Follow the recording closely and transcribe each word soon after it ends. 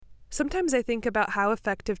Sometimes I think about how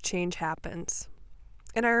effective change happens.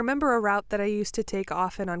 And I remember a route that I used to take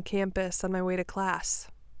often on campus on my way to class.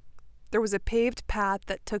 There was a paved path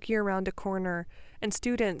that took you around a corner, and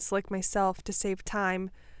students, like myself, to save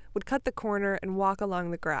time, would cut the corner and walk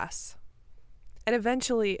along the grass. And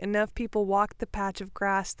eventually, enough people walked the patch of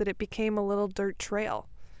grass that it became a little dirt trail.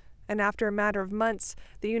 And after a matter of months,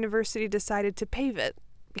 the university decided to pave it,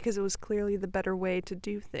 because it was clearly the better way to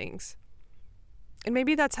do things. And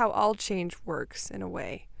maybe that's how all change works, in a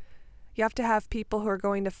way. You have to have people who are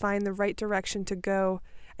going to find the right direction to go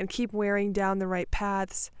and keep wearing down the right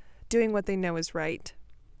paths, doing what they know is right.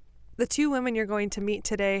 The two women you're going to meet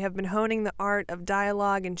today have been honing the art of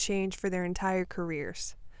dialogue and change for their entire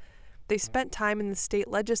careers. They spent time in the state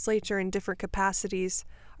legislature in different capacities,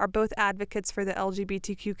 are both advocates for the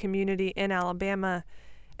LGBTQ community in Alabama,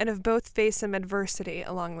 and have both faced some adversity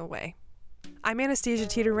along the way. I'm Anastasia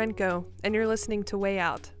Titorenko, and you're listening to Way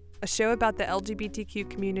Out, a show about the LGBTQ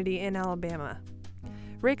community in Alabama.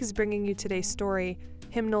 Rick is bringing you today's story,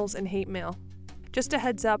 Hymnals and Hate Mail. Just a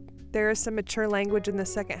heads up, there is some mature language in the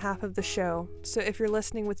second half of the show, so if you're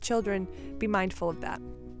listening with children, be mindful of that.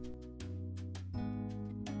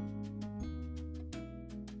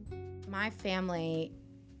 My family,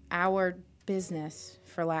 our business,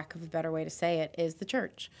 for lack of a better way to say it, is the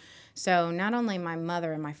church. So not only my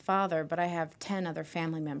mother and my father, but I have 10 other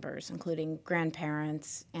family members, including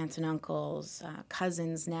grandparents, aunts and uncles,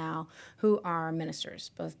 cousins now, who are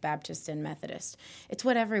ministers, both Baptist and Methodist. It's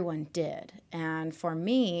what everyone did. And for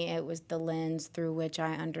me, it was the lens through which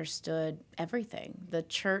I understood everything. The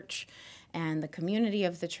church and the community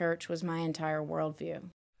of the church was my entire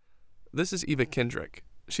worldview. This is Eva Kendrick.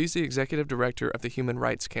 She's the executive director of the Human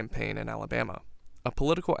Rights Campaign in Alabama, a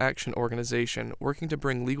political action organization working to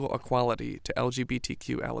bring legal equality to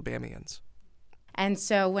LGBTQ Alabamians. And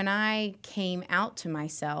so when I came out to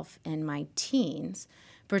myself in my teens,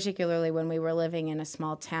 particularly when we were living in a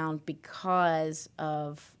small town because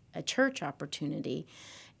of a church opportunity,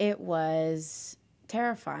 it was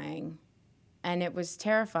terrifying. And it was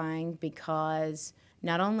terrifying because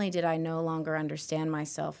not only did I no longer understand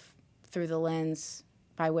myself through the lens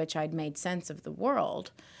by which I'd made sense of the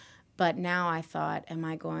world, but now I thought, am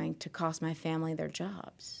I going to cost my family their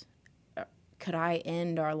jobs? Could I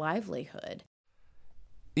end our livelihood?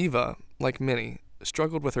 Eva, like many,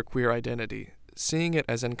 struggled with her queer identity, seeing it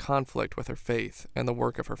as in conflict with her faith and the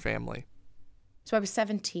work of her family. So I was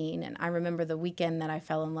 17, and I remember the weekend that I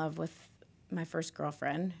fell in love with my first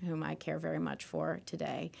girlfriend, whom I care very much for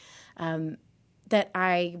today, that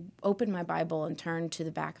I opened my Bible and turned to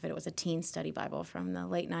the back of it. It was a teen study Bible from the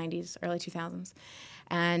late 90s, early 2000s.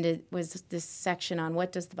 And it was this section on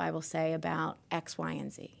what does the Bible say about X, Y,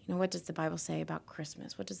 and Z? You know, what does the Bible say about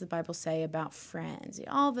Christmas? What does the Bible say about friends? You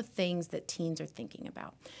know, all the things that teens are thinking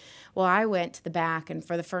about. Well, I went to the back, and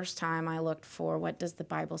for the first time, I looked for what does the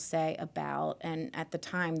Bible say about, and at the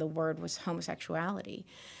time, the word was homosexuality.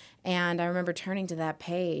 And I remember turning to that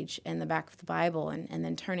page in the back of the Bible and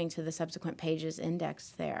then turning to the subsequent pages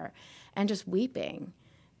indexed there and just weeping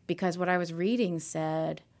because what I was reading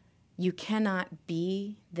said, you cannot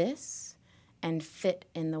be this and fit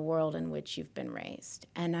in the world in which you've been raised.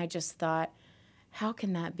 And I just thought, how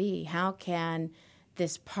can that be? How can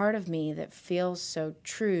this part of me that feels so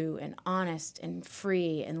true and honest and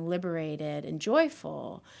free and liberated and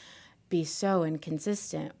joyful be so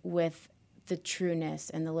inconsistent with the trueness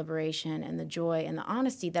and the liberation and the joy and the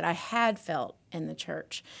honesty that I had felt in the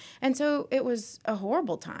church. And so it was a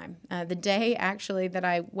horrible time. The day, actually, that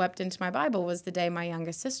I wept into my Bible was the day my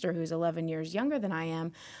youngest sister, who's 11 years younger than I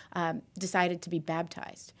am, decided to be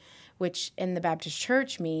baptized, which in the Baptist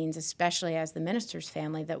church means, especially as the minister's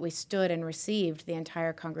family, that we stood and received the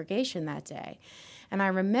entire congregation that day. And I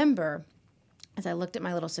remember, as I looked at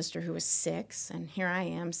my little sister who was 6, and here I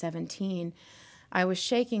am, 17, I was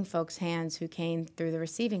shaking folks' hands who came through the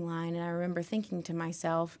receiving line, and I remember thinking to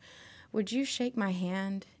myself, would you shake my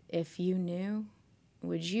hand if you knew?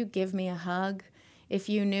 Would you give me a hug? If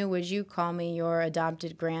you knew, would you call me your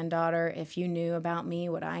adopted granddaughter if you knew about me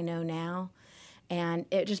what I know now? And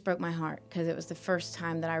it just broke my heart because it was the first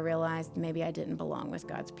time that I realized maybe I didn't belong with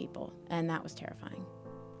God's people, and that was terrifying.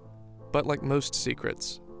 But like most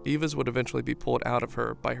secrets, Eva's would eventually be pulled out of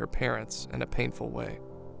her by her parents in a painful way.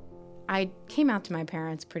 I came out to my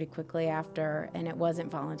parents pretty quickly after, and it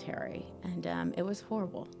wasn't voluntary, and it was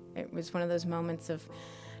horrible. It was one of those moments of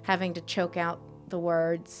having to choke out the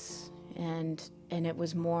words, and it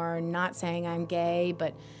was more not saying I'm gay,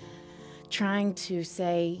 but trying to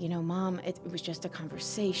say, you know, Mom, it was just a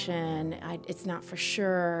conversation. It's not for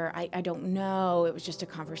sure. I don't know. It was just a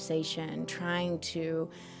conversation. Trying to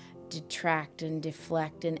detract and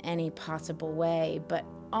deflect in any possible way. But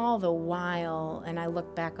all the while, and I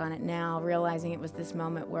look back on it now, realizing it was this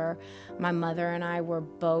moment where my mother and I were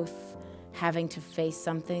both having to face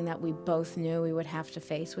something that we both knew we would have to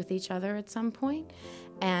face with each other at some point.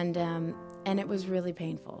 And it was really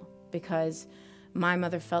painful because my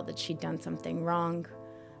mother felt that she'd done something wrong.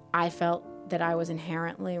 I felt that I was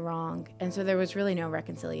inherently wrong. And so there was really no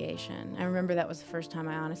reconciliation. I remember that was the first time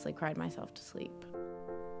I honestly cried myself to sleep.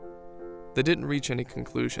 They didn't reach any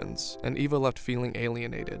conclusions, and Eva left feeling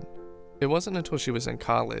alienated. It wasn't until she was in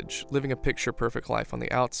college, living a picture-perfect life on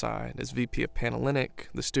the outside as VP of Panhellenic,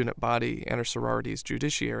 the student body, and her sorority's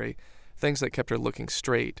judiciary, things that kept her looking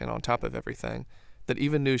straight and on top of everything, that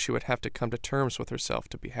Eva knew she would have to come to terms with herself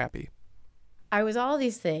to be happy. I was all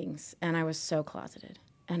these things, and I was so closeted,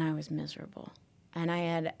 and I was miserable. And I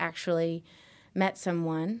had actually met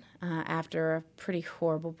someone after a pretty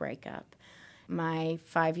horrible breakup. My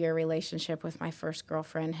 5-year relationship with my first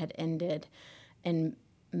girlfriend had ended in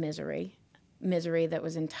misery that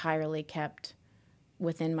was entirely kept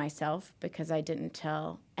within myself because I didn't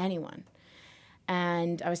tell anyone.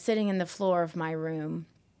 And I was sitting in the floor of my room,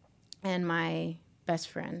 and my best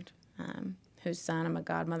friend, whose son I'm a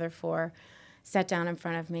godmother for, sat down in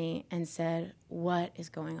front of me and said, "What is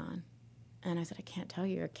going on?" And I said, "I can't tell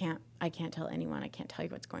you. I can't tell anyone. I can't tell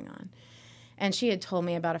you what's going on." And she had told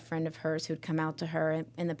me about a friend of hers who'd come out to her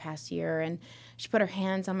in the past year, and she put her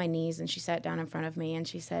hands on my knees and she sat down in front of me and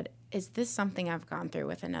she said, "Is this something I've gone through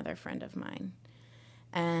with another friend of mine?"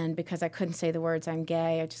 And because I couldn't say the words "I'm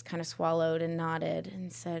gay," I just kind of swallowed and nodded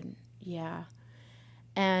and said, "Yeah."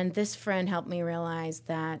 And this friend helped me realize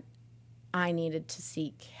that I needed to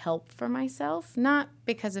seek help for myself, not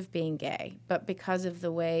because of being gay, but because of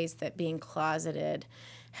the ways that being closeted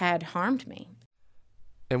had harmed me.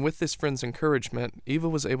 And with this friend's encouragement, Eva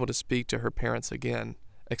was able to speak to her parents again,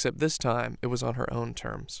 except this time it was on her own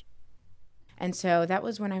terms. And so that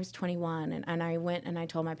was when I was 21, and I went and I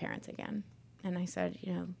told my parents again. And I said,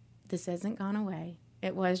 this hasn't gone away.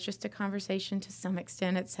 It was just a conversation to some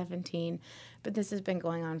extent at 17, but this has been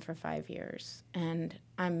going on for 5 years, and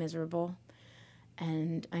I'm miserable,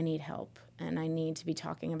 and I need help, and I need to be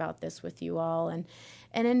talking about this with you all. And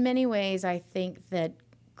in many ways, I think that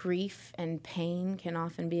grief and pain can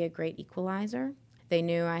often be a great equalizer. They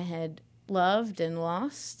knew I had loved and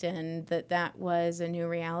lost, and that was a new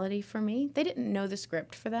reality for me. They didn't know the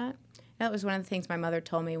script for that. That was one of the things my mother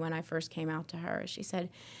told me when I first came out to her. She said,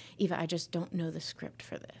 "Eva, I just don't know the script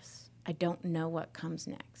for this. I don't know what comes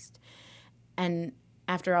next." And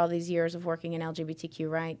after all these years of working in LGBTQ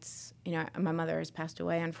rights, my mother has passed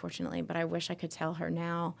away, unfortunately, but I wish I could tell her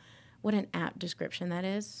now what an apt description that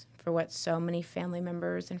is for what so many family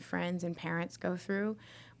members and friends and parents go through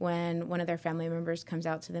when one of their family members comes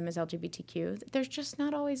out to them as LGBTQ. There's just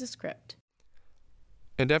not always a script.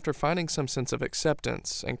 And after finding some sense of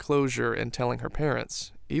acceptance and closure in telling her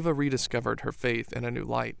parents, Eva rediscovered her faith in a new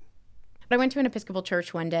light. I went to an Episcopal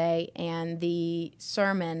church one day, and the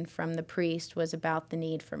sermon from the priest was about the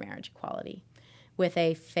need for marriage equality, with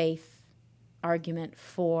a faith argument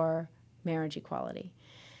for marriage equality.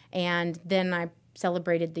 And then I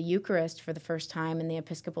celebrated the Eucharist for the first time in the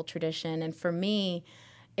Episcopal tradition, and for me,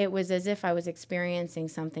 it was as if I was experiencing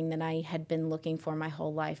something that I had been looking for my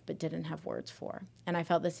whole life but didn't have words for. And I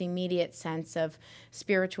felt this immediate sense of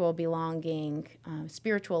spiritual belonging,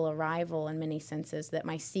 spiritual arrival in many senses, that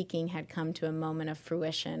my seeking had come to a moment of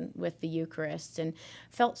fruition with the Eucharist, and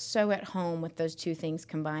felt so at home with those two things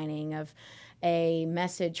combining, of a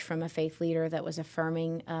message from a faith leader that was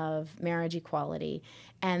affirming of marriage equality,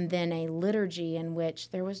 and then a liturgy in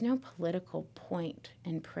which there was no political point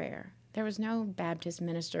in prayer. There was no Baptist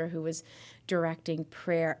minister who was directing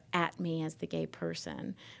prayer at me as the gay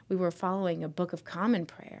person. We were following a Book of Common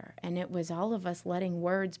Prayer, and it was all of us letting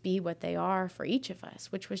words be what they are for each of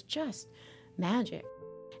us, which was just magic.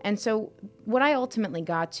 And so what I ultimately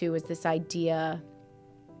got to was this idea.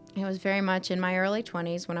 It was very much in my early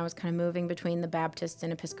 20s when I was kind of moving between the Baptist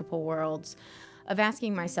and Episcopal worlds, of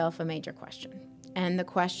asking myself a major question. And the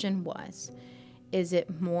question was, is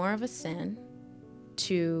it more of a sin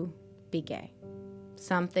to be gay?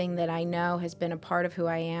 Something that I know has been a part of who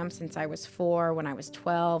I am since I was 4, when I was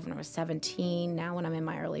 12, when I was 17, now when I'm in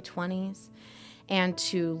my early 20s. And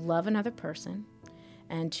to love another person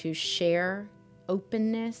and to share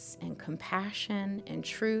openness and compassion and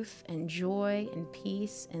truth and joy and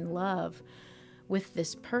peace and love with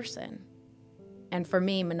this person. And for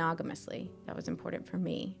me, monogamously, that was important for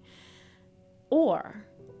me. Or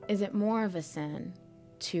is it more of a sin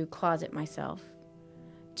to closet myself,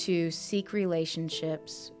 to seek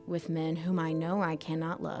relationships with men whom I know I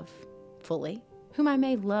cannot love fully, whom I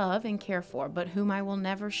may love and care for, but whom I will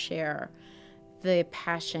never share the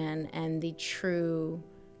passion and the true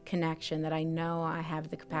connection that I know I have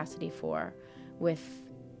the capacity for with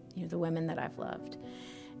the women that I've loved?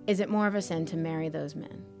 Is it more of a sin to marry those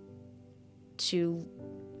men? To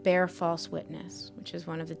bear false witness, which is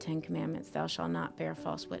one of the 10 commandments, thou shalt not bear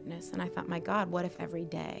false witness. And I thought, my God, what if every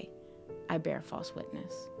day I bear false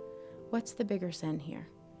witness? What's the bigger sin here?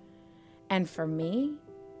 And for me,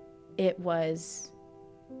 it was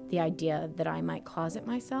the idea that I might closet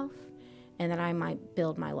myself and that I might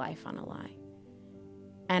build my life on a lie.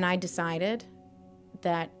 And I decided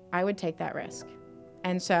that I would take that risk.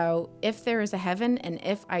 And so if there is a heaven, and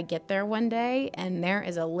if I get there one day and there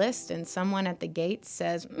is a list and someone at the gate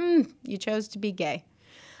says, you chose to be gay,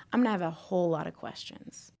 I'm going to have a whole lot of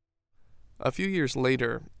questions. A few years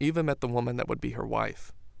later, Eva met the woman that would be her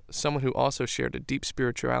wife, someone who also shared a deep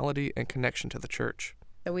spirituality and connection to the church.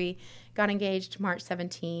 So we got engaged March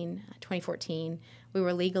 17, 2014. We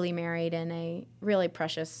were legally married in a really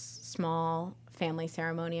precious, small family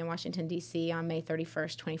ceremony in Washington, D.C. on May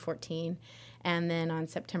 31st, 2014. And then on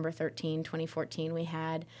September 13, 2014, we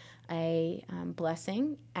had a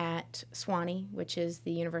blessing at Sewanee, which is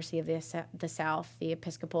the University of the South, the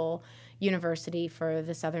Episcopal University for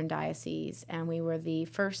the Southern Diocese. And we were the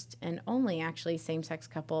first and only, actually, same-sex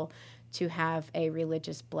couple to have a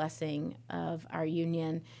religious blessing of our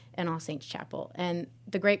union in All Saints Chapel. And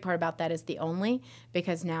the great part about that is the only,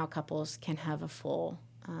 because now couples can have a full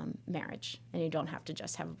marriage, and you don't have to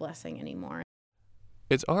just have a blessing anymore.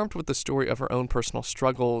 It's armed with the story of her own personal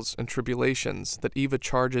struggles and tribulations that Eva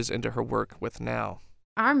charges into her work with now.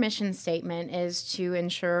 Our mission statement is to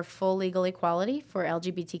ensure full legal equality for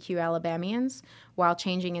LGBTQ Alabamians while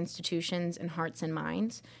changing institutions and hearts and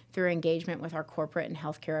minds through engagement with our corporate and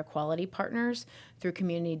healthcare equality partners, through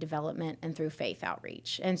community development, and through faith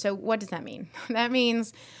outreach. And so what does that mean? That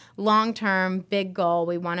means long-term, big goal,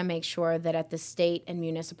 we want to make sure that at the state and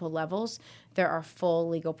municipal levels, there are full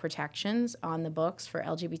legal protections on the books for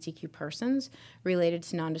LGBTQ persons related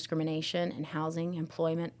to non-discrimination in housing,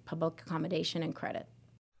 employment, public accommodation, and credit.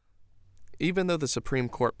 Even though the Supreme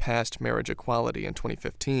Court passed marriage equality in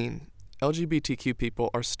 2015, LGBTQ people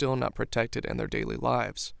are still not protected in their daily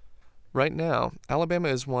lives. Right now, Alabama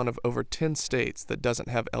is one of over 10 states that doesn't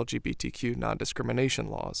have LGBTQ non-discrimination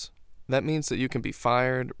laws. That means that you can be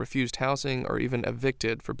fired, refused housing, or even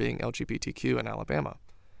evicted for being LGBTQ in Alabama.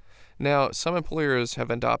 Now, some employers have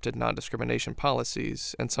adopted non-discrimination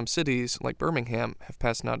policies, and some cities, like Birmingham, have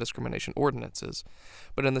passed non-discrimination ordinances.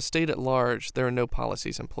 But in the state at large, there are no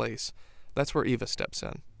policies in place. That's where Eva steps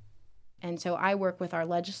in. And so I work with our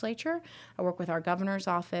legislature, I work with our governor's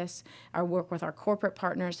office, I work with our corporate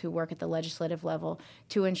partners who work at the legislative level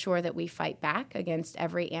to ensure that we fight back against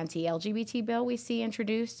every anti-LGBT bill we see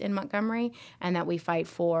introduced in Montgomery, and that we fight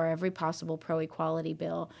for every possible pro-equality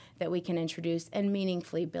bill that we can introduce and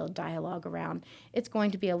meaningfully build dialogue around. It's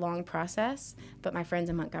going to be a long process, but my friends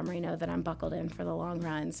in Montgomery know that I'm buckled in for the long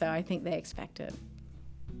run, so I think they expect it.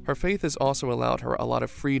 Her faith has also allowed her a lot of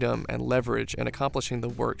freedom and leverage in accomplishing the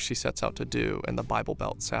work she sets out to do in the Bible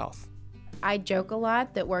Belt South. I joke a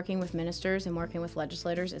lot that working with ministers and working with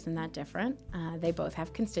legislators isn't that different. They both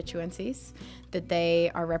have constituencies that they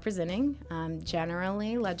are representing.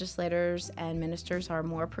 Generally, legislators and ministers are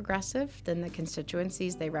more progressive than the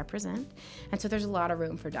constituencies they represent. And so there's a lot of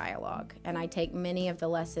room for dialogue. And I take many of the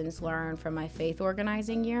lessons learned from my faith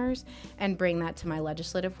organizing years and bring that to my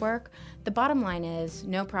legislative work. The bottom line is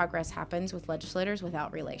no progress happens with legislators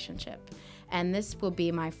without relationship. And this will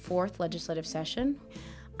be my 4th legislative session.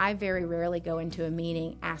 I very rarely go into a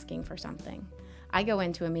meeting asking for something. I go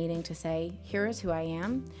into a meeting to say, here is who I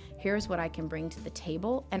am, here's what I can bring to the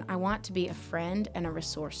table, and I want to be a friend and a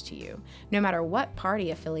resource to you. No matter what party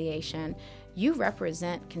affiliation, you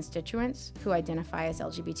represent constituents who identify as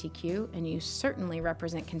LGBTQ, and you certainly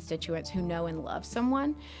represent constituents who know and love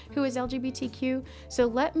someone who is LGBTQ. So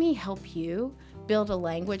let me help you build a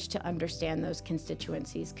language to understand those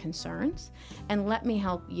constituencies' concerns, and let me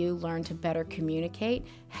help you learn to better communicate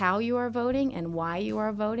how you are voting and why you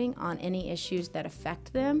are voting on any issues that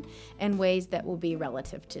affect them in ways that will be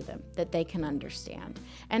relative to them, that they can understand.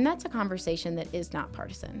 And that's a conversation that is not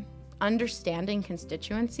partisan. Understanding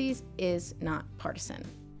constituencies is not partisan.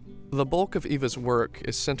 The bulk of Eva's work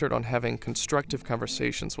is centered on having constructive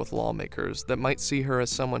conversations with lawmakers that might see her as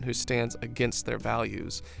someone who stands against their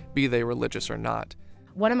values, be they religious or not.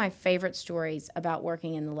 One of my favorite stories about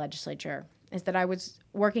working in the legislature is that I was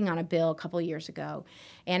working on a bill a couple years ago,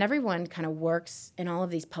 and everyone kind of works in all of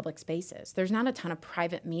these public spaces. There's not a ton of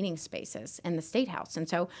private meeting spaces in the State House. And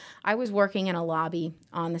so I was working in a lobby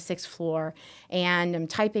on the 6th floor, and I'm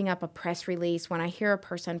typing up a press release when I hear a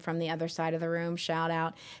person from the other side of the room shout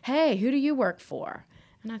out, "Hey, who do you work for?"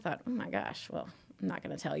 And I thought, oh my gosh, well, I'm not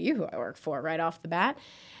going to tell you who I work for right off the bat.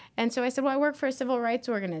 And so I said, well, I work for a civil rights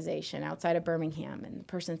organization outside of Birmingham. And the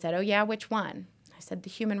person said, oh, yeah, which one? I said, the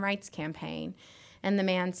Human Rights Campaign. And the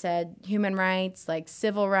man said, human rights, like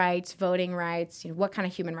civil rights, voting rights, what kind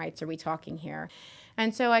of human rights are we talking here?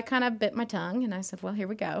 And so I kind of bit my tongue, and I said, well, here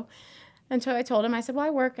we go. And so I told him, I said, well,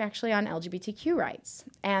 I work actually on LGBTQ rights.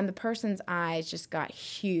 And the person's eyes just got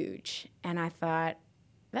huge. And I thought,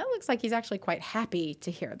 that looks like he's actually quite happy to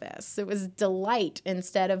hear this. It was delight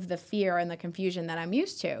instead of the fear and the confusion that I'm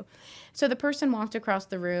used to. So the person walked across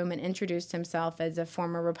the room and introduced himself as a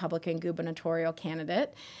former Republican gubernatorial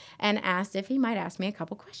candidate and asked if he might ask me a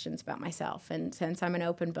couple questions about myself. And since I'm an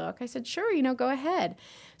open book, I said, sure, go ahead.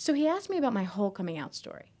 So he asked me about my whole coming out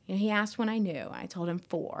story. He asked when I knew. I told him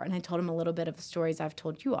 4, and I told him a little bit of the stories I've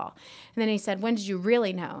told you all. And then he said, when did you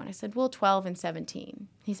really know? And I said, well, 12 and 17.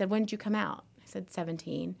 He said, when did you come out? I said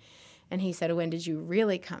 17. And he said, when did you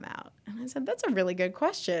really come out? And I said, that's a really good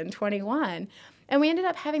question, 21. And we ended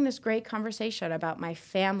up having this great conversation about my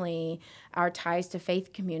family, our ties to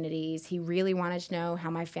faith communities. He really wanted to know how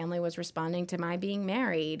my family was responding to my being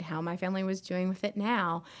married, how my family was doing with it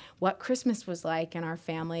now, what Christmas was like in our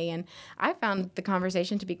family. And I found the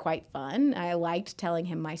conversation to be quite fun. I liked telling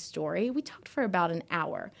him my story. We talked for about an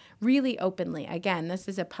hour, really openly. Again, this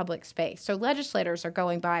is a public space. So legislators are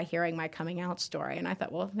going by hearing my coming out story. And I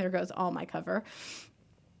thought, well, there goes all my cover.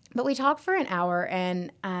 But we talked for an hour,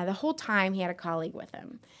 and the whole time he had a colleague with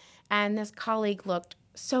him. And this colleague looked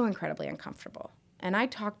so incredibly uncomfortable. And I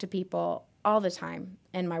talk to people all the time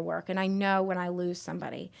in my work, and I know when I lose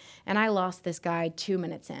somebody. And I lost this guy 2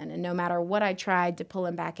 minutes in, and no matter what I tried to pull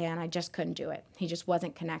him back in, I just couldn't do it. He just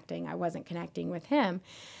wasn't connecting. I wasn't connecting with him.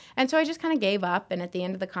 And so I just kind of gave up, and at the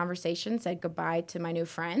end of the conversation said goodbye to my new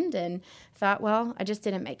friend and thought, well, I just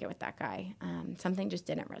didn't make it with that guy. Something just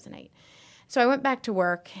didn't resonate. So I went back to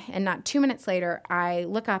work, and not 2 minutes later, I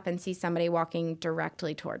look up and see somebody walking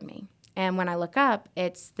directly toward me. And when I look up,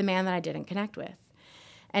 it's the man that I didn't connect with.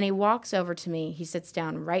 And he walks over to me. He sits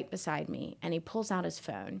down right beside me, and he pulls out his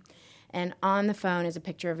phone. And on the phone is a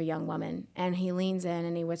picture of a young woman. And he leans in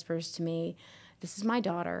and he whispers to me, this is my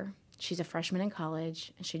daughter. She's a freshman in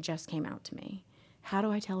college, and she just came out to me. How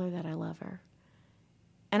do I tell her that I love her?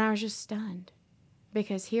 And I was just stunned,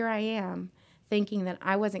 because here I am, thinking that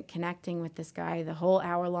I wasn't connecting with this guy the whole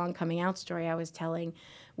hour-long coming out story I was telling,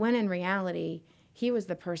 when in reality, he was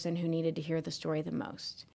the person who needed to hear the story the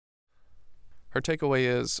most. Her takeaway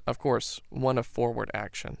is, of course, one of forward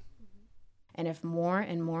action. And if more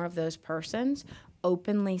and more of those persons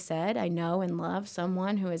openly said, I know and love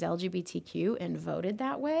someone who is LGBTQ and voted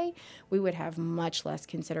that way, we would have much less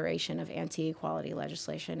consideration of anti-equality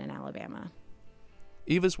legislation in Alabama.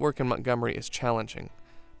 Eva's work in Montgomery is challenging,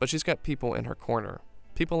 but she's got people in her corner.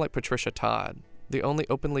 People like Patricia Todd, the only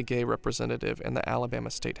openly gay representative in the Alabama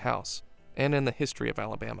State House and in the history of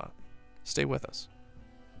Alabama. Stay with us.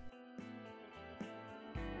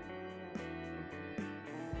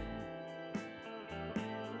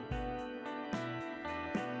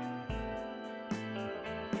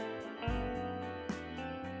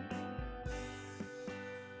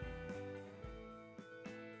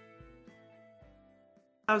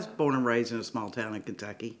 I was born and raised in a small town in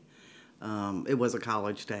Kentucky. It was a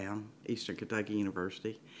college town, Eastern Kentucky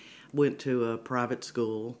University. Went to a private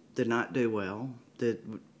school, did not do well,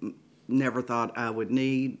 never thought I would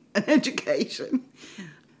need an education.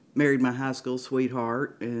 Married my high school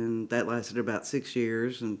sweetheart, and that lasted about 6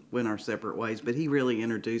 years and went our separate ways. But he really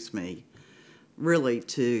introduced me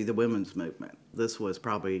to the women's movement. This was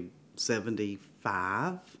probably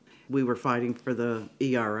 75. We were fighting for the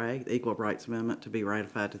ERA, the Equal Rights Amendment, to be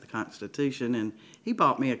ratified to the Constitution, and he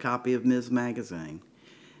bought me a copy of Ms. Magazine,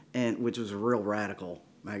 which was a real radical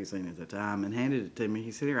magazine at the time, and handed it to me.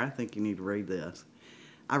 He said, here, I think you need to read this.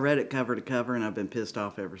 I read it cover to cover, and I've been pissed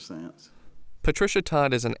off ever since. Patricia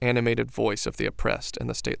Todd is an animated voice of the oppressed in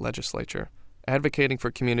the state legislature, advocating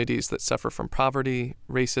for communities that suffer from poverty,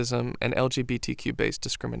 racism, and LGBTQ-based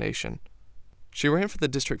discrimination. She ran for the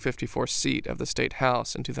District 54 seat of the State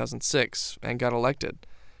House in 2006 and got elected.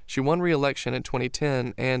 She won re-election in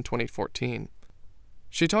 2010 and 2014.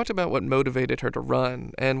 She talked about what motivated her to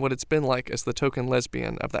run and what it's been like as the token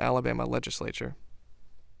lesbian of the Alabama legislature.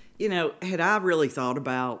 Had I really thought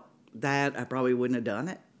about that, I probably wouldn't have done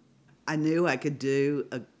it. I knew I could do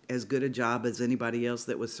as good a job as anybody else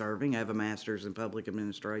that was serving. I have a master's in public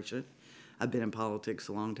administration. I've been in politics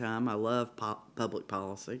a long time. I love public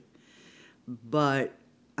policy. But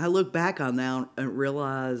I look back on that and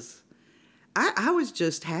realize I was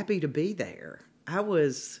just happy to be there. I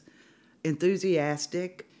was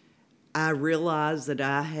enthusiastic. I realized that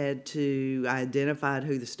I identified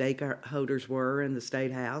who the stakeholders were in the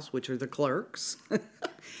State House, which are the clerks.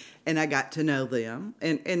 And I got to know them.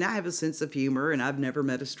 And I have a sense of humor, and I've never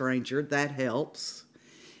met a stranger. That helps.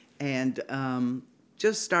 And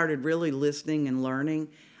just started really listening and learning.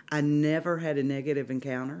 I never had a negative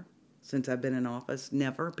encounter since I've been in office.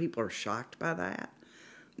 Never. People are shocked by that.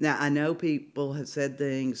 Now, I know people have said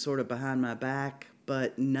things sort of behind my back,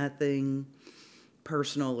 but nothing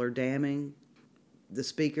personal or damning. The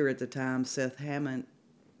speaker at the time, Seth Hammond,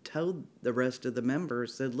 told the rest of the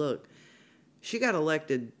members, said, look, she got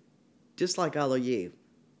elected just like all of you,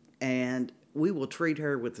 and we will treat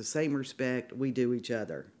her with the same respect we do each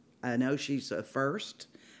other. I know she's a first,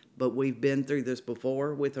 but we've been through this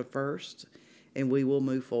before with a first, and we will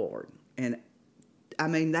move forward. And, I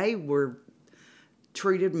mean, they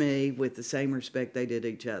treated me with the same respect they did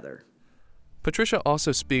each other. Patricia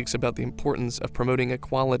also speaks about the importance of promoting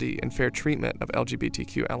equality and fair treatment of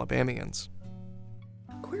LGBTQ Alabamians.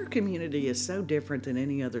 Queer community is so different than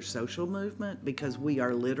any other social movement because we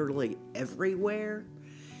are literally everywhere.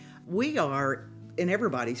 We are in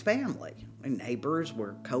everybody's family. And neighbors,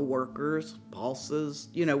 we're co-workers, bosses,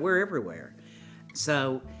 we're everywhere.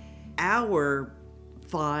 So our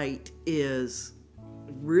fight is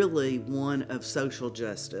really one of social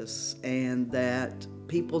justice, and that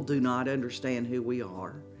people do not understand who we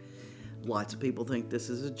are. Lots of people think this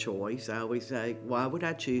is a choice. I always say, why would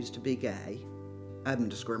I choose to be gay? I'm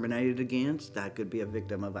discriminated against. I could be a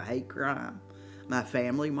victim of a hate crime. My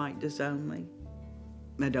family might disown me.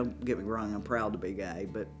 Now, don't get me wrong, I'm proud to be gay,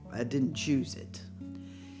 but I didn't choose it.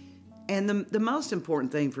 And the most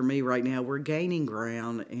important thing for me right now, we're gaining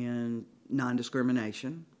ground in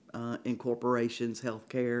non-discrimination, in corporations,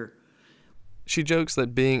 healthcare. She jokes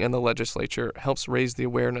that being in the legislature helps raise the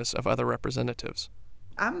awareness of other representatives.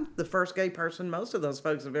 I'm the first gay person most of those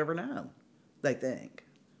folks have ever known, they think.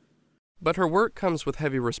 But her work comes with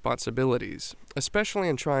heavy responsibilities, especially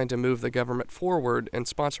in trying to move the government forward and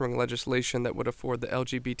sponsoring legislation that would afford the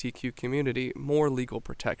LGBTQ community more legal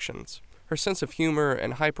protections. Her sense of humor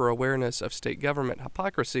and hyper-awareness of state government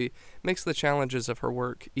hypocrisy makes the challenges of her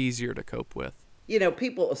work easier to cope with.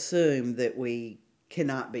 People assume that we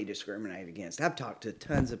cannot be discriminated against. I've talked to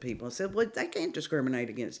tons of people and said, well, they can't discriminate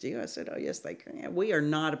against you. I said, oh, yes, they can. We are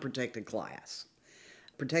not a protected class.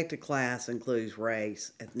 Protected class includes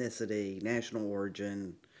race, ethnicity, national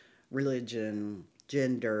origin, religion,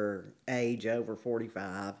 gender, age over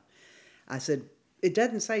 45. I said, it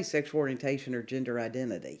doesn't say sexual orientation or gender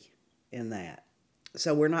identity in that.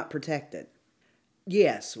 So we're not protected.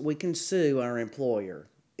 Yes, we can sue our employer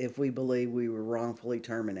if we believe we were wrongfully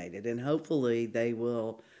terminated, and hopefully they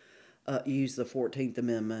will use the 14th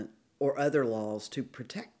Amendment or other laws to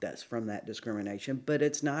protect us from that discrimination, but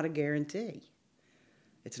it's not a guarantee.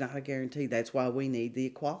 It's not a guarantee. That's why we need the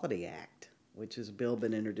Equality Act, which is a bill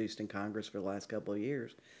been introduced in Congress for the last couple of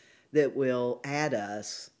years, that will add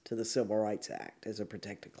us to the Civil Rights Act as a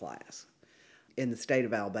protected class. In the state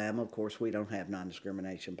of Alabama, of course, we don't have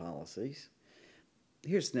non-discrimination policies.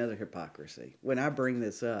 Here's another hypocrisy. When I bring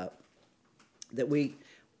this up, that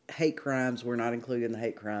hate crimes were not included in the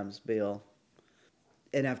hate crimes bill,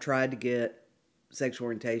 and I've tried to get sexual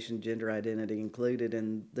orientation, gender identity included,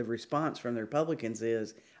 and the response from the Republicans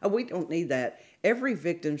is, oh, we don't need that. Every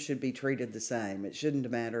victim should be treated the same. It shouldn't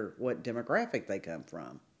matter what demographic they come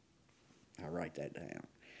from. I'll write that down.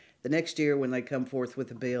 The next year when they come forth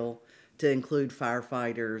with a bill to include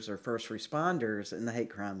firefighters or first responders in the hate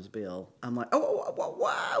crimes bill, I'm like,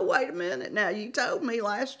 oh, wait a minute. Now, you told me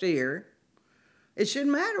last year it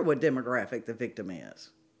shouldn't matter what demographic the victim is.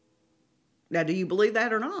 Now, do you believe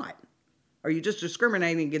that or not? Are you just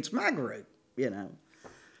discriminating against my group?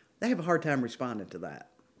 They have a hard time responding to that.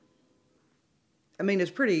 I mean, it's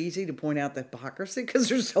pretty easy to point out the hypocrisy because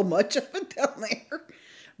there's so much of it down there.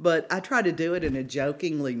 But I try to do it in a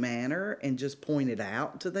jokingly manner and just point it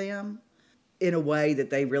out to them in a way that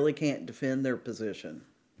they really can't defend their position.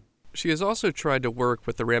 She has also tried to work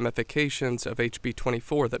with the ramifications of HB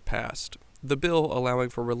 24 that passed, the bill allowing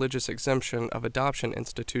for religious exemption of adoption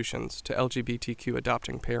institutions to LGBTQ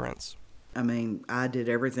adopting parents. I mean, I did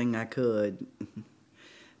everything I could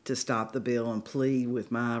to stop the bill and plead with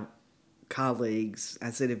my colleagues.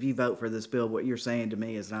 I said, if you vote for this bill, what you're saying to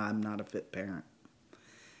me is I'm not a fit parent.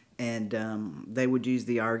 And they would use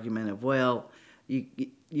the argument of, well,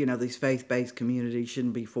 These faith-based communities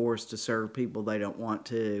shouldn't be forced to serve people they don't want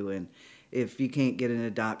to. And if you can't get an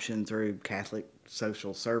adoption through Catholic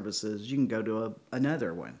social services, you can go to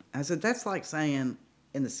another one. I said, that's like saying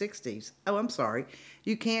in the 60s, oh, I'm sorry,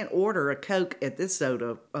 you can't order a Coke at this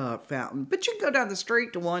soda fountain, but you can go down the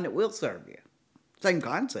street to one that will serve you. Same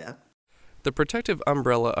concept. The protective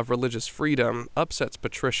umbrella of religious freedom upsets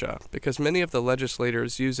Patricia because many of the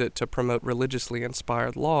legislators use it to promote religiously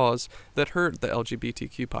inspired laws that hurt the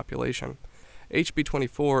LGBTQ population. HB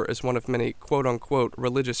 24 is one of many quote-unquote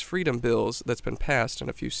religious freedom bills that's been passed in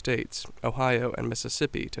a few states, Ohio and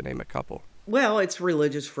Mississippi, to name a couple. Well, it's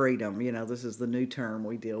religious freedom. This is the new term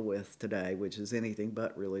we deal with today, which is anything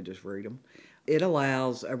but religious freedom. It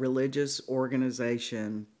allows a religious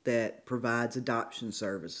organization that provides adoption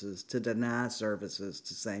services to deny services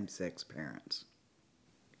to same-sex parents.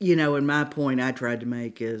 And my point I tried to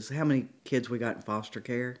make is how many kids we got in foster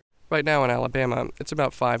care? Right now in Alabama, it's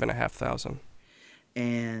about 5,500.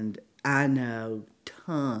 And I know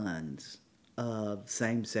tons of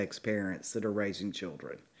same-sex parents that are raising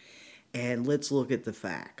children. And let's look at the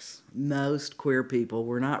facts. Most queer people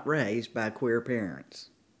were not raised by queer parents.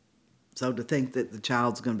 So to think that the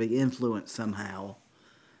child's going to be influenced somehow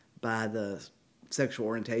by the sexual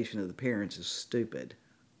orientation of the parents is stupid.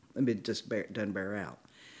 It just doesn't bear out.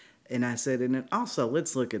 And I said, and also,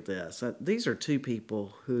 let's look at this. These are two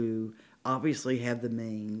people who obviously have the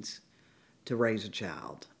means to raise a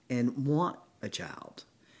child and want a child.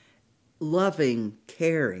 Loving,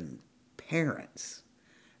 caring parents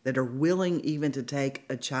that are willing even to take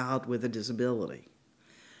a child with a disability.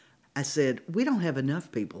 I said, we don't have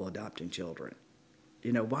enough people adopting children.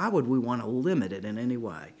 Why would we want to limit it in any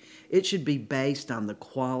way? It should be based on the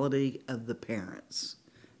quality of the parents,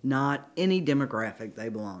 not any demographic they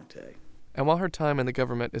belong to. And while her time in the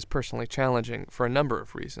government is personally challenging for a number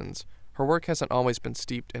of reasons, her work hasn't always been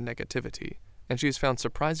steeped in negativity, and she's found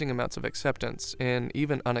surprising amounts of acceptance in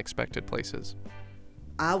even unexpected places.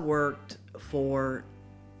 I worked for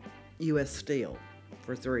U.S. Steel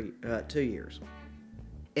for 2 years.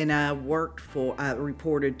 And I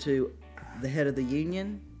reported to the head of the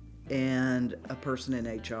union and a person in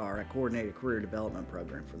HR. I coordinated a career development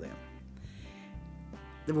program for them.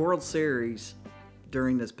 The World Series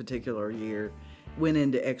during this particular year went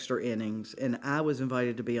into extra innings, and I was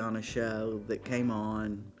invited to be on a show that came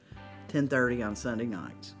on 10:30 on Sunday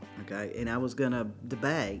nights. Okay, and I was going to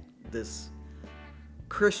debate this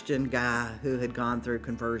Christian guy who had gone through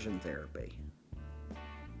conversion therapy.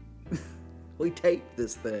 We taped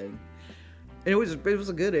this thing, and it was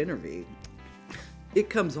a good interview. It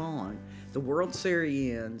comes on, the World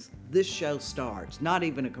Series ends, this show starts, not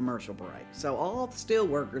even a commercial break. So all the steel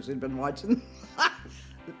workers who'd been watching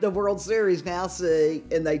the World Series now see,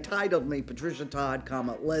 and they titled me Patricia Todd,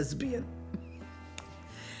 lesbian.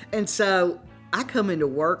 And so I come into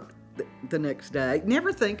work the next day,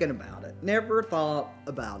 never thinking about it, never thought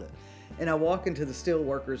about it. And I walk into the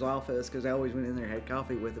steelworkers' office, because I always went in there and had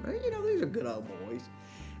coffee with them. And, these are good old boys.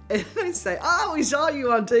 And they say, oh, we saw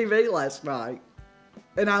you on TV last night.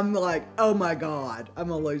 And I'm like, oh, my God, I'm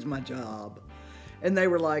going to lose my job. And they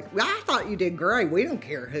were like, well, I thought you did great. We don't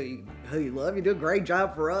care who you love. You do a great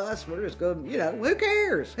job for us. We're just going, who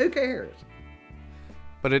cares? Who cares?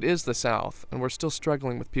 But it is the South, and we're still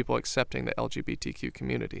struggling with people accepting the LGBTQ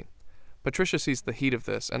community. Patricia sees the heat of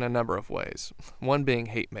this in a number of ways, one being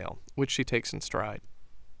hate mail, which she takes in stride.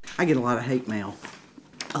 I get a lot of hate mail,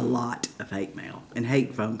 and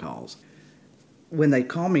hate phone calls. When they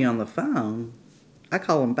call me on the phone, I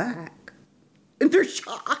call them back, and they're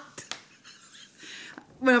shocked.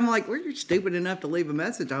 But I'm like, well, you're stupid enough to leave a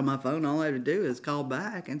message on my phone. All I have to do is call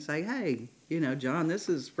back and say, hey, John, this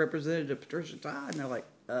is Representative Patricia Todd. And they're like,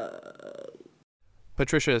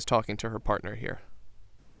 Patricia is talking to her partner here.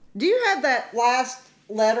 Do you have that last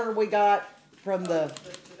letter we got from the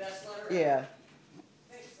best letter? Yeah.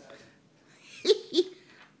 I think so.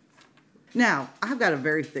 Now, I've got a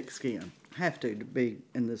very thick skin. I have to be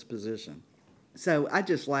in this position. So I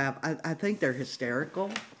just laugh. I think they're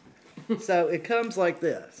hysterical. So it comes like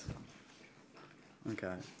this.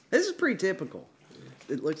 Okay. This is pretty typical.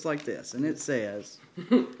 It looks like this, and it says,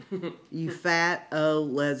 you fat,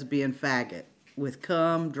 lesbian faggot with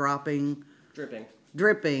cum dripping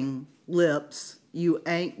lips, you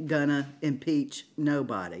ain't gonna impeach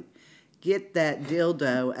nobody. Get that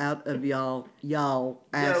dildo out of y'all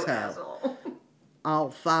asshole.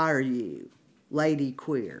 I'll fire you, lady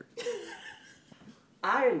queer.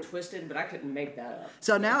 I am twisted, but I couldn't make that up.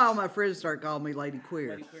 So now all my friends start calling me lady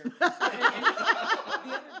queer.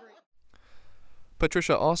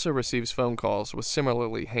 Patricia also receives phone calls with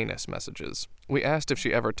similarly heinous messages. We asked if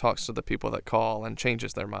she ever talks to the people that call and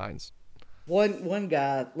changes their minds. One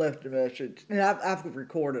guy left a message, and I've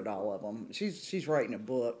recorded all of them. She's writing a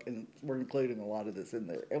book, and we're including a lot of this in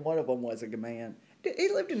there. And one of them was a man. He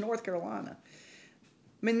lived in North Carolina.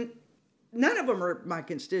 I mean, none of them are my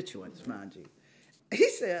constituents, mind you. He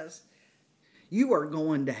says, "You are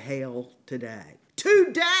going to hell today.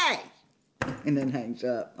 Today!" And then hangs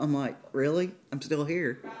up. I'm like, really? I'm still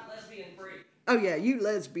here. Lesbian freak. Oh, yeah, you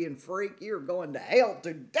lesbian freak. You're going to hell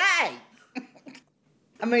today.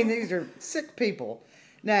 I mean, these are sick people.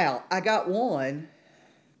 Now, I got one,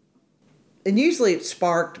 and usually it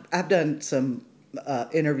sparked, I've done some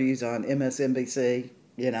interviews on MSNBC,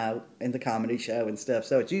 in the comedy show and stuff,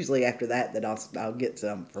 so it's usually after that I'll get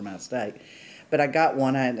some from my state. But I got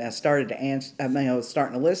one, and I started to answer, I was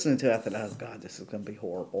starting to listen to it. I thought, oh, God, this is going to be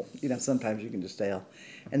horrible. Sometimes you can just tell.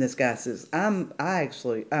 And this guy says,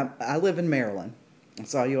 I live in Maryland. I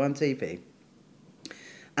saw you on TV.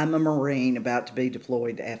 I'm a Marine about to be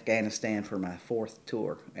deployed to Afghanistan for my 4th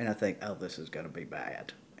tour. And I think, oh, this is going to be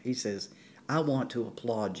bad. He says, I want to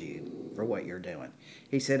applaud you for what you're doing.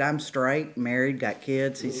 He said, I'm straight, married, got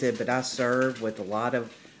kids. He said, but I serve with a lot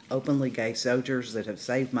of openly gay soldiers that have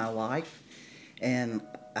saved my life. And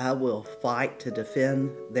I will fight to defend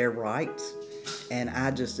their rights. And I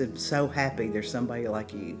just am so happy there's somebody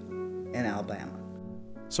like you in Alabama.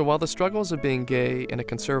 So while the struggles of being gay in a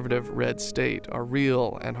conservative red state are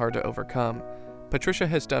real and hard to overcome, Patricia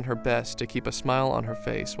has done her best to keep a smile on her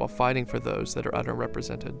face while fighting for those that are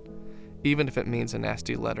underrepresented, even if it means a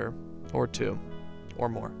nasty letter, or 2, or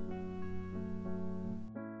more.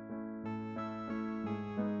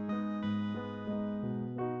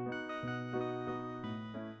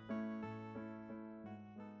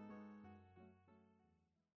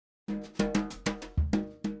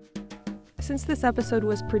 Since this episode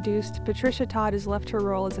was produced, Patricia Todd has left her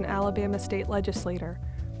role as an Alabama state legislator.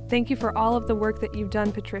 Thank you for all of the work that you've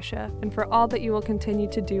done, Patricia, and for all that you will continue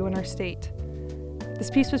to do in our state. This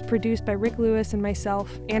piece was produced by Rick Lewis and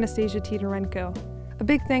myself, Anastasia Titorenko. A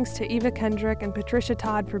big thanks to Eva Kendrick and Patricia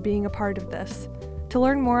Todd for being a part of this. To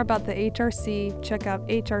learn more about the HRC, check out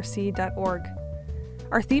hrc.org.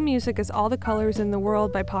 Our theme music is All the Colors in the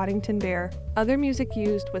World by Poddington Bear. Other music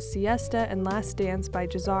used was Siesta and Last Dance by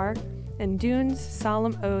Jazar, and Dunes,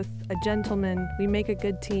 Solemn Oath, A Gentleman, We Make a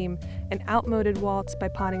Good Team, and Outmoded Waltz by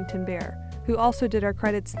Poddington Bear, who also did our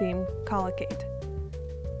credits theme, Colocate.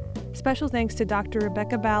 Special thanks to Dr.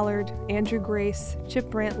 Rebecca Ballard, Andrew Grace,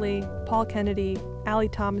 Chip Brantley, Paul Kennedy, Allie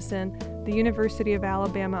Thomason, the University of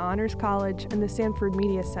Alabama Honors College, and the Sanford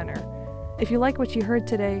Media Center. If you like what you heard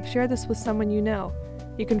today, share this with someone you know.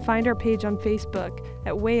 You can find our page on Facebook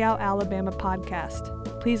at Way Out Alabama Podcast.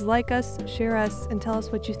 Please like us, share us, and tell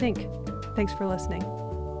us what you think. Thanks for listening.